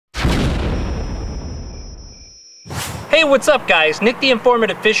Hey, what's up guys? Nick the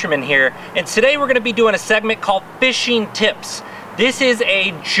Informative Fisherman here, and today we're going to be doing a segment called Fishing Tips. This is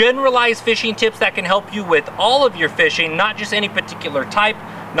a generalized fishing tips that can help you with all of your fishing, not just any particular type,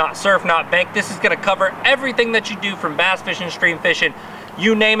 not surf, not bank. This is going to cover everything that you do from bass fishing, stream fishing,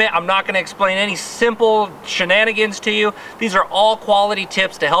 you name it. I'm not going to explain any simple shenanigans to you. These are all quality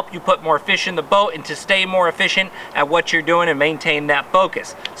tips to help you put more fish in the boat and to stay more efficient at what you're doing and maintain that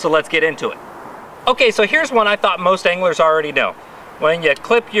focus. So let's get into it. Okay, so here's one I thought most anglers already know. When you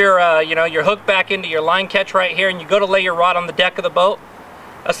clip your, your hook back into your line catch right here and you go to lay your rod on the deck of the boat,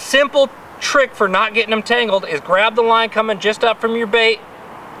 a simple trick for not getting them tangled is grab the line coming just up from your bait,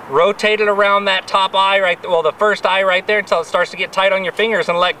 rotate it around that top eye right there, well, the first eye right there until it starts to get tight on your fingers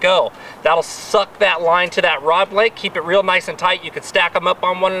and let go. That'll suck that line to that rod blade, keep it real nice and tight. You could stack them up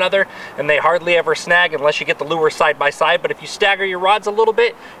on one another and they hardly ever snag unless you get the lure side by side. But if you stagger your rods a little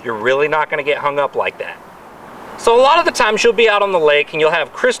bit, you're really not going to get hung up like that. So a lot of the times you'll be out on the lake and you'll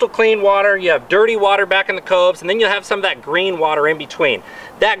have crystal clean water, you have dirty water back in the coves, and then you'll have some of that green water in between.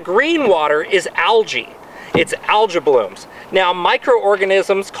 That green water is algae. It's algae blooms. Now,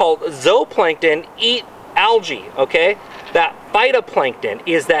 microorganisms called zooplankton eat algae, okay? That phytoplankton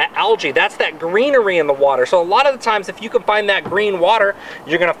is that algae. That's that greenery in the water. So a lot of the times, if you can find that green water,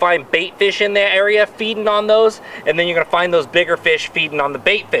 you're gonna find bait fish in that area feeding on those, and then you're gonna find those bigger fish feeding on the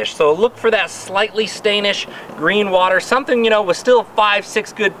bait fish. So look for that slightly stainish green water, something, with still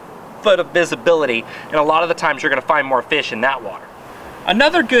 5-6 good foot of visibility, and a lot of the times you're gonna find more fish in that water.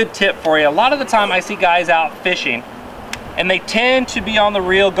 Another good tip for you, a lot of the time I see guys out fishing and they tend to be on the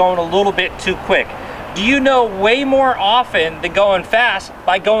reel going a little bit too quick. Do you know way more often than going fast,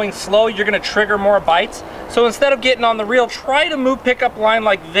 by going slow, you're gonna trigger more bites? So instead of getting on the reel, try to pick up line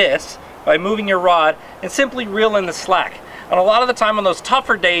like this by moving your rod and simply reel in the slack. And a lot of the time on those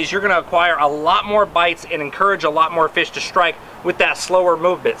tougher days, you're gonna acquire a lot more bites and encourage a lot more fish to strike with that slower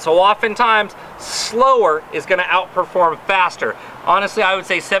movement. So oftentimes, slower is gonna outperform faster. Honestly, I would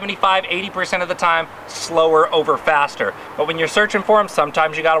say 75–80% of the time, slower over faster. But when you're searching for them,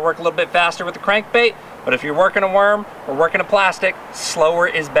 sometimes you gotta work a little bit faster with the crankbait, but if you're working a worm or working a plastic, slower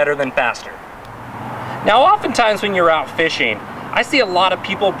is better than faster. Now, oftentimes when you're out fishing, I see a lot of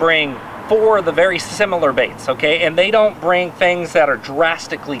people bring 4 of the very similar baits, okay? And they don't bring things that are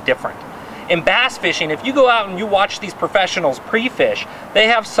drastically different. In bass fishing, if you go out and you watch these professionals pre-fish, they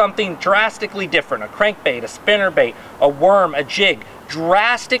have something drastically different. A crankbait, a spinnerbait, a worm, a jig.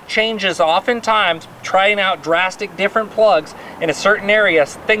 Drastic changes oftentimes, trying out drastic different plugs in a certain area,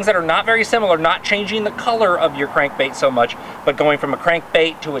 things that are not very similar, not changing the color of your crankbait so much, but going from a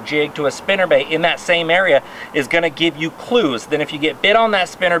crankbait to a jig to a spinnerbait in that same area is gonna give you clues. Then if you get bit on that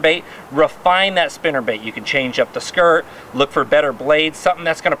spinnerbait, refine that spinnerbait. You can change up the skirt, look for better blades, something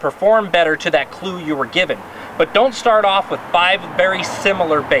that's gonna perform better to that clue you were given. But don't start off with 5 very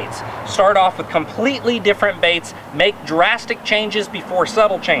similar baits. Start off with completely different baits, make drastic changes before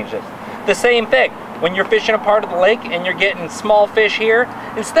subtle changes. The same thing, when you're fishing a part of the lake and you're getting small fish here,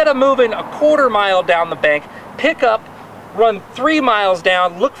 instead of moving a 1/4 mile down the bank, pick up, run 3 miles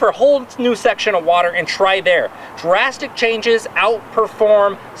down, look for a whole new section of water and try there. Drastic changes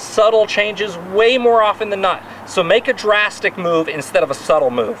outperform subtle changes way more often than not. So make a drastic move instead of a subtle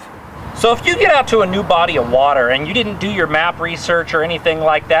move. So if you get out to a new body of water and you didn't do your map research or anything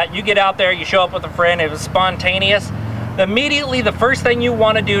like that, you get out there, you show up with a friend, it was spontaneous, immediately the first thing you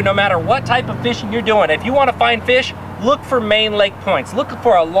want to do, no matter what type of fishing you're doing, if you want to find fish, look for main lake points. Look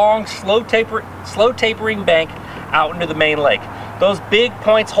for a long, slow tapering bank out into the main lake. Those big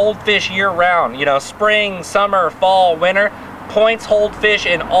points hold fish year round, spring, summer, fall, winter. Points hold fish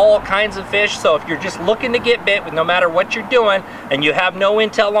in all kinds of fish. So if you're just looking to get bit with no matter what you're doing and you have no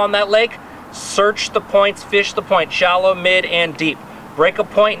intel on that lake, search the points, fish the point, shallow, mid, and deep. Break a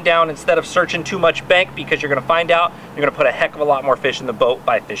point down instead of searching too much bank, because you're gonna find out you're gonna put a heck of a lot more fish in the boat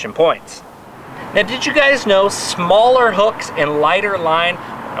by fishing points. Now, did you guys know smaller hooks and lighter line,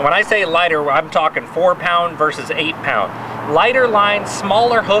 and when I say lighter, I'm talking 4 pound versus 8 pound. Lighter line,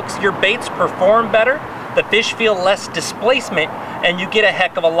 smaller hooks, your baits perform better, the fish feel less displacement, and you get a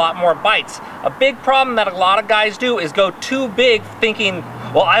heck of a lot more bites. A big problem that a lot of guys do is go too big thinking,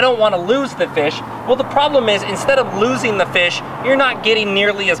 well, I don't want to lose the fish. Well, the problem is, instead of losing the fish, you're not getting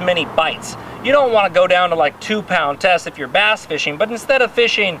nearly as many bites. You don't want to go down to like 2 pound tests if you're bass fishing, but instead of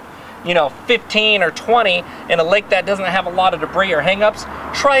fishing 15 or 20 in a lake that doesn't have a lot of debris or hangups,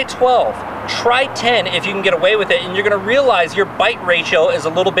 try 12, try 10 if you can get away with it, and you're gonna realize your bite ratio is a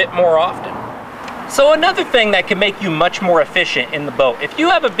little bit more often. So another thing that can make you much more efficient in the boat, if you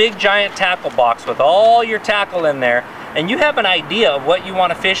have a big giant tackle box with all your tackle in there, and you have an idea of what you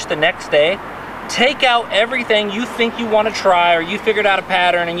want to fish the next day, take out everything you think you want to try, or you figured out a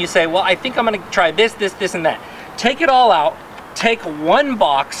pattern and you say, well, I think I'm going to try this, this, this, and that. Take it all out, take one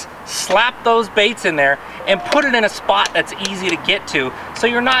box, slap those baits in there, and put it in a spot that's easy to get to, so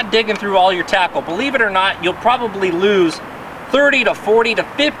you're not digging through all your tackle. Believe it or not, you'll probably lose 30 to 40 to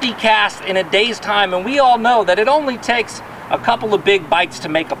 50 casts in a day's time, and we all know that it only takes a couple of big bites to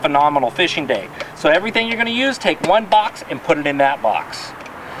make a phenomenal fishing day. So everything you're going to use, take one box and put it in that box.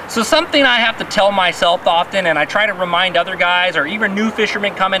 So something I have to tell myself often, and I try to remind other guys or even new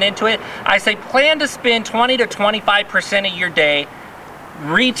fishermen coming into it, I say plan to spend 20 to 25% of your day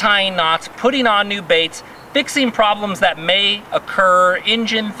retying knots, putting on new baits, fixing problems that may occur,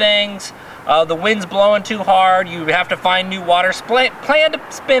 engine things, the wind's blowing too hard, you have to find new water. Plan to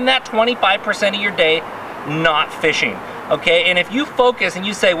spend that 25% of your day not fishing. Okay, and if you focus and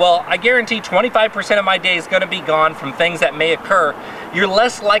you say, well, I guarantee 25% of my day is going to be gone from things that may occur, you're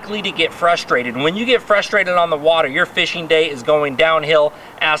less likely to get frustrated. When you get frustrated on the water, your fishing day is going downhill.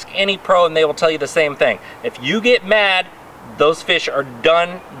 Ask any pro and they will tell you the same thing. If you get mad, those fish are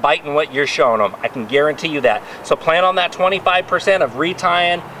done biting what you're showing them. I can guarantee you that. So plan on that 25% of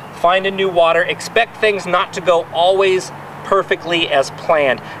retying, finding new water, expect things not to go always perfectly as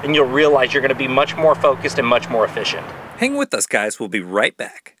planned, and you'll realize you're going to be much more focused and much more efficient. Hang with us, guys. We'll be right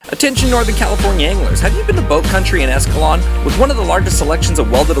back. Attention Northern California anglers. Have you been to Boat Country in Escalon? With one of the largest selections of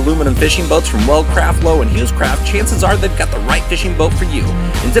welded aluminum fishing boats from Weldcraft, Lowe, and Hughescraft, chances are they've got the right fishing boat for you.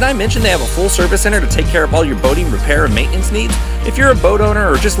 And did I mention they have a full service center to take care of all your boating repair and maintenance needs? If you're a boat owner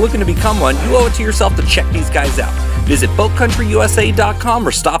or just looking to become one, you owe it to yourself to check these guys out. Visit BoatCountryUSA.com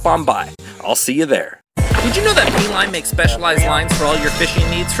or stop on by. I'll see you there. Did you know that P-Line makes specialized lines for all your fishing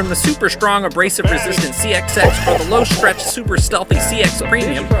needs? From the super strong abrasive resistant CXX or the low stretch super stealthy CX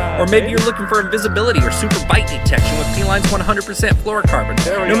Premium, or maybe you're looking for invisibility or super bite detection with P-Line's 100% fluorocarbon.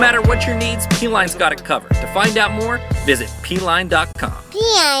 No matter what your needs, P-Line's got it covered. To find out more, visit P-Line.com.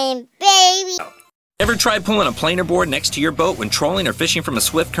 P-Line, baby. Ever tried pulling a planer board next to your boat when trolling or fishing from a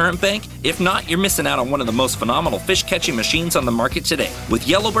swift current bank? If not, you're missing out on one of the most phenomenal fish catching machines on the market today. With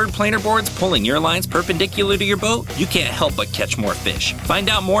Yellowbird planer boards pulling your lines perpendicular to your boat, you can't help but catch more fish. Find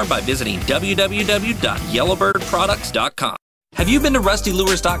out more by visiting www.yellowbirdproducts.com. Have you been to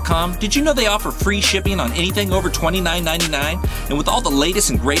rustylures.com? Did you know they offer free shipping on anything over $29.99? And with all the latest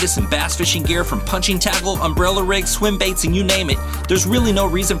and greatest in bass fishing gear, from punching tackle, umbrella rigs, swim baits, and you name it, there's really no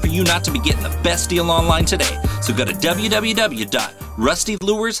reason for you not to be getting the best deal online today. So go to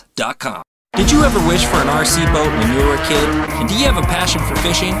www.rustylures.com. Did you ever wish for an RC boat when you were a kid? And do you have a passion for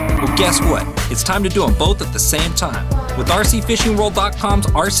fishing? Well, guess what? It's time to do them both at the same time. With RCFishingWorld.com's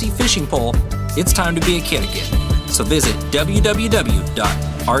RC Fishing Pole, it's time to be a kid again. So visit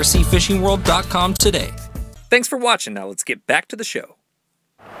www.rcfishingworld.com today. Thanks for watching. Now let's get back to the show.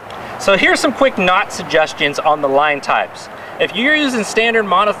 So here's some quick knot suggestions on the line types. If you're using standard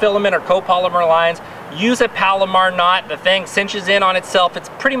monofilament or copolymer lines, use a Palomar knot. The thing cinches in on itself. It's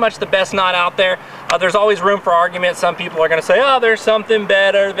pretty much the best knot out there. There's always room for argument. Some people are going to say, oh, there's something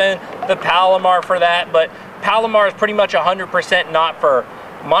better than the Palomar for that, but Palomar is pretty much 100% knot for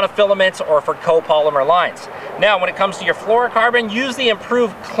monofilaments or for copolymer lines. Now, when it comes to your fluorocarbon, use the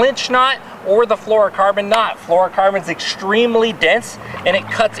improved clinch knot or the fluorocarbon knot. Fluorocarbon is extremely dense and it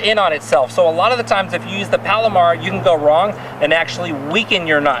cuts in on itself. So a lot of the times if you use the Palomar, you can go wrong and actually weaken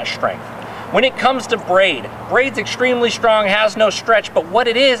your knot strength. When it comes to braid, braid's extremely strong, has no stretch, but what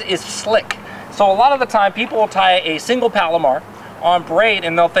it is slick. So a lot of the time people will tie a single Palomar on braid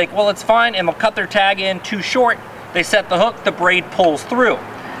and they'll think, well, it's fine, and they'll cut their tag in too short. They set the hook, the braid pulls through.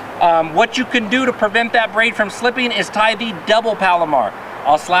 What you can do to prevent that braid from slipping is tie the double Palomar.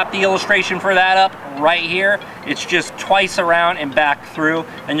 I'll slap the illustration for that up right here. It's just twice around and back through,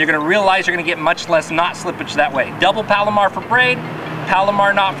 and you're gonna realize you're gonna get much less knot slippage that way. Double Palomar for braid,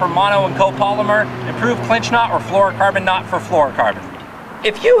 Palomar knot for mono and copolymer, improved clinch knot or fluorocarbon knot for fluorocarbon.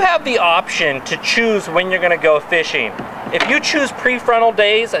 If you have the option to choose when you're gonna go fishing, if you choose prefrontal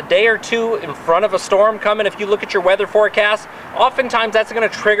days, a day or two in front of a storm coming, if you look at your weather forecast, oftentimes that's going to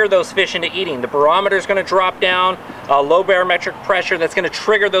trigger those fish into eating. The barometer is going to drop down, low barometric pressure, that's going to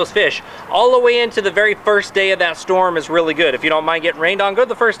trigger those fish. All the way into the very first day of that storm is really good. If you don't mind getting rained on, go to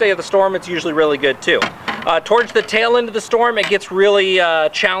the first day of the storm, it's usually really good too. Towards the tail end of the storm, it gets really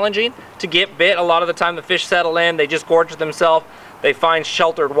challenging to get bit. A lot of the time the fish settle in, they just gorge themselves, they find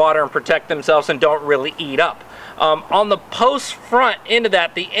sheltered water and protect themselves and don't really eat up. On the post front end of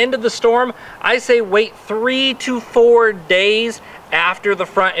that, the end of the storm, I say wait 3 to 4 days after the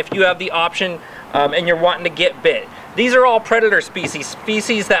front if you have the option and you're wanting to get bit. These are all predator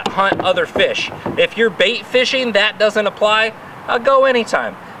species that hunt other fish. If you're bait fishing, that doesn't apply. Go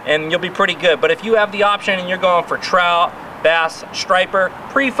anytime. and you'll be pretty good. But if you have the option and you're going for trout, bass, striper,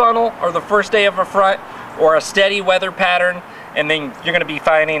 pre-funnel, or the first day of a front, or a steady weather pattern, and then you're going to be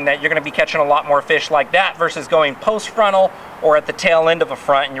finding that you're going to be catching a lot more fish like that versus going post-frontal or at the tail end of a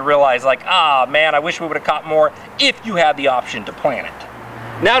front, and you realize like, ah man, I wish we would have caught more if you had the option to plan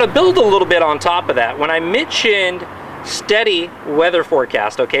it. Now to build a little bit on top of that, when I mentioned steady weather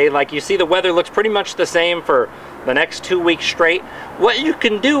forecast, okay, like you see the weather looks pretty much the same for the next 2 weeks straight. What you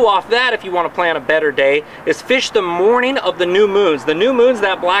can do off that if you want to plan a better day is fish the morning of the new moons. The new moon's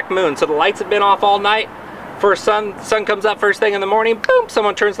that black moon, so the lights have been off all night. First sun comes up first thing in the morning, boom,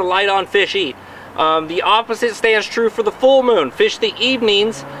 someone turns the light on, fish eat. The opposite stands true for the full moon. Fish the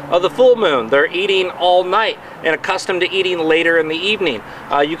evenings of the full moon. They're eating all night and accustomed to eating later in the evening.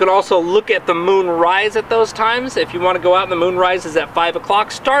 You can also look at the moon rise at those times. If you want to go out and the moon rises at 5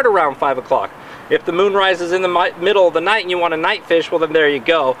 o'clock, start around 5 o'clock. If the moon rises in the middle of the night and you want to night fish, well then there you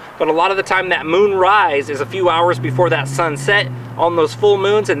go. But a lot of the time that moon rise is a few hours before that sunset on those full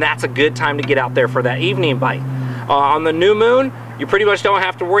moons, and that's a good time to get out there for that evening bite. On the new moon, you pretty much don't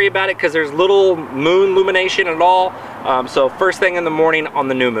have to worry about it because there's little moon illumination at all. So first thing in the morning on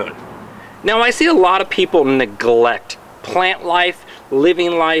the new moon. Now I see a lot of people neglect plant life,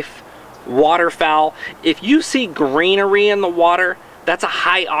 living life, waterfowl. If you see greenery in the water, that's a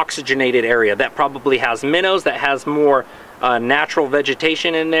high oxygenated area. That probably has minnows, that has more natural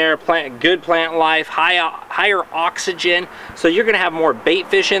vegetation in there, good plant life, higher oxygen. So you're gonna have more bait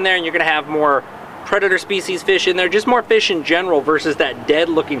fish in there, and you're gonna have more predator species fish in there, just more fish in general versus that dead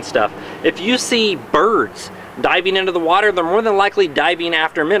looking stuff. If you see birds diving into the water, they're more than likely diving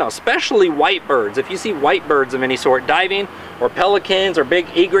after minnows, especially white birds. If you see white birds of any sort diving, or pelicans or big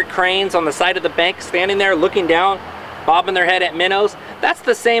egret cranes on the side of the bank standing there looking down, bobbing their head at minnows, that's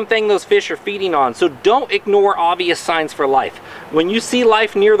the same thing those fish are feeding on. So don't ignore obvious signs for life. When you see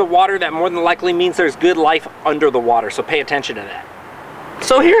life near the water, that more than likely means there's good life under the water, so pay attention to that.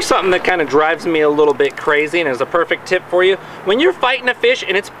 So here's something that kind of drives me a little bit crazy and is a perfect tip for you. When you're fighting a fish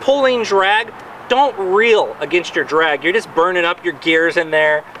and it's pulling drag, don't reel against your drag. You're just burning up your gears in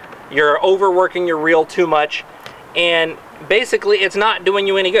there. You're overworking your reel too much, and basically it's not doing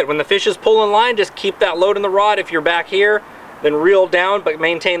you any good. When the fish is pulling line, just keep that load in the rod. If you're back here, then reel down, but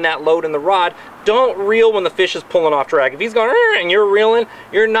maintain that load in the rod. Don't reel when the fish is pulling off drag. If he's going and you're reeling,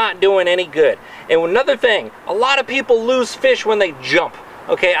 you're not doing any good. And another thing, a lot of people lose fish when they jump.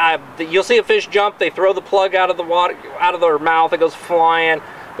 Okay, you'll see a fish jump, they throw the plug out of the water, out of their mouth, it goes flying,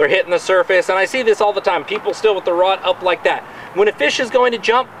 they're hitting the surface, and I see this all the time. People still with the rod up like that. When a fish is going to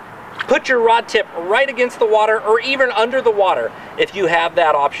jump, put your rod tip right against the water or even under the water if you have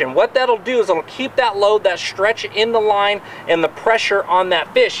that option. What that'll do is it'll keep that load, that stretch in the line and the pressure on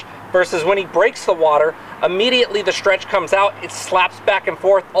that fish, versus when he breaks the water, immediately the stretch comes out, it slaps back and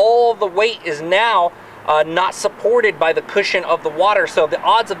forth, all the weight is now not supported by the cushion of the water, so the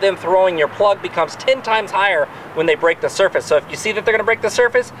odds of them throwing your plug becomes 10 times higher when they break the surface. So if you see that they're going to break the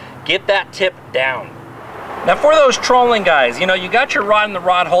surface, get that tip down. Now for those trolling guys, you know, you got your rod in the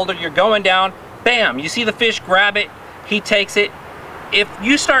rod holder, you're going down, bam, you see the fish, grab it, he takes it. If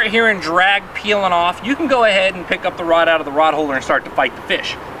you start hearing drag peeling off, you can go ahead and pick up the rod out of the rod holder and start to fight the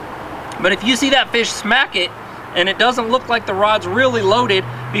fish. But if you see that fish smack it, and it doesn't look like the rod's really loaded,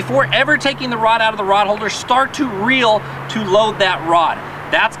 before ever taking the rod out of the rod holder, start to reel to load that rod.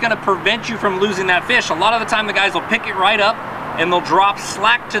 That's gonna prevent you from losing that fish. A lot of the time the guys will pick it right up and they'll drop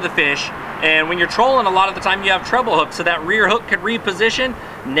slack to the fish, and when you're trolling, a lot of the time you have treble hooks, so that rear hook could reposition.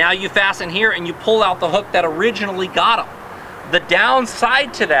 Now you fasten here and you pull out the hook that originally got them. The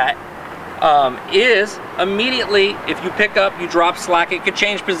downside to that is immediately if you pick up, you drop slack, it could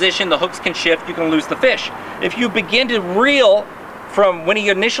change position, the hooks can shift, you can lose the fish. If you begin to reel from when he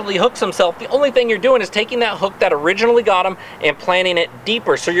initially hooks himself, the only thing you're doing is taking that hook that originally got him and planting it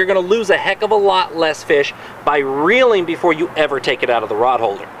deeper, so you're going to lose a heck of a lot less fish by reeling before you ever take it out of the rod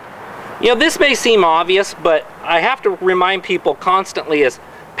holder. You know, this may seem obvious, but I have to remind people constantly is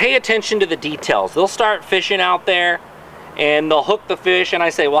pay attention to the details. They'll start fishing out there and they'll hook the fish, and I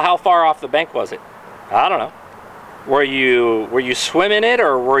say, well, how far off the bank was it? I don't know. Were you swimming it,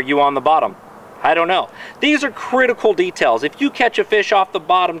 or were you on the bottom? I don't know. These are critical details. If you catch a fish off the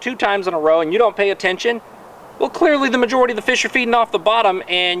bottom 2 times in a row and you don't pay attention, well, clearly the majority of the fish are feeding off the bottom,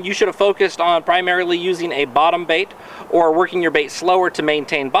 and you should have focused on primarily using a bottom bait or working your bait slower to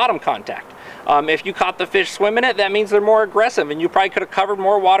maintain bottom contact. If you caught the fish swimming it, that means they're more aggressive, and you probably could have covered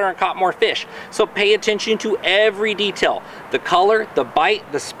more water and caught more fish. So pay attention to every detail. The color, the bite,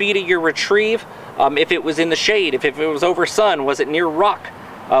 the speed of your retrieve, if it was in the shade, if it was over sun, was it near rock?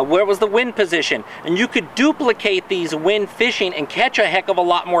 where was the wind position, and you could duplicate these when fishing and catch a heck of a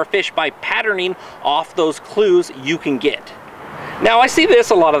lot more fish by patterning off those clues you can get. Now I see this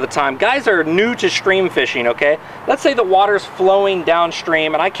a lot of the time. Guys are new to stream fishing, okay? Let's say the water's flowing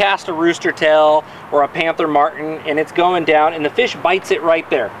downstream and I cast a rooster tail or a panther martin and it's going down and the fish bites it right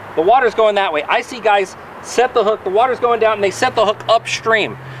there. The water's going that way. I see guys set the hook, the water's going down and they set the hook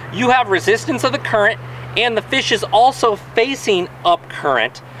upstream. You have resistance of the current and the fish is also facing up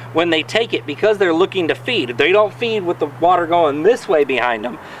current when they take it because they're looking to feed. They don't feed with the water going this way behind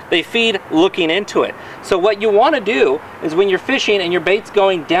them. They feed looking into it. So what you want to do is when you're fishing and your bait's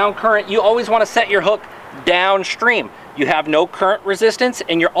going down current, you always want to set your hook downstream. You have no current resistance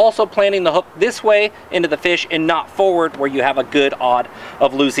and you're also planting the hook this way into the fish and not forward where you have a good odd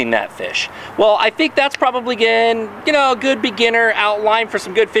of losing that fish. Well, I think that's probably again, you know, a good beginner outline for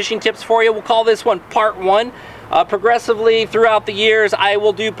some good fishing tips for you. We'll call this one part 1. Progressively throughout the years, I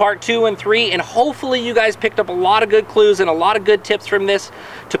will do part 2 and 3, and hopefully you guys picked up a lot of good clues and a lot of good tips from this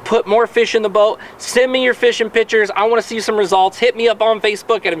to put more fish in the boat. Send me your fishing pictures. I want to see some results. Hit me up on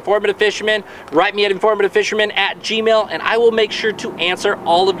Facebook at Informative Fisherman. Write me at informativefisherman@gmail.com, and I will make sure to answer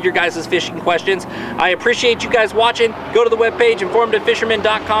all of your guys' fishing questions. I appreciate you guys watching. Go to the webpage,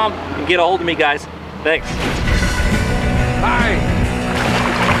 informativefisherman.com, and get a hold of me, guys. Thanks. Bye.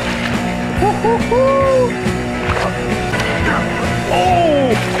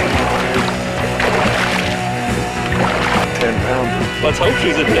 Oh! 10 pounds. Let's hope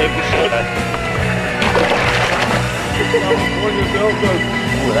she's a 10.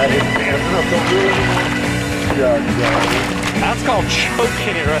 Oh, that is dancing up. Don't do it anymore. Yeah. That's called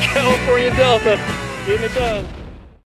choking it right. California Delta. Getting it done.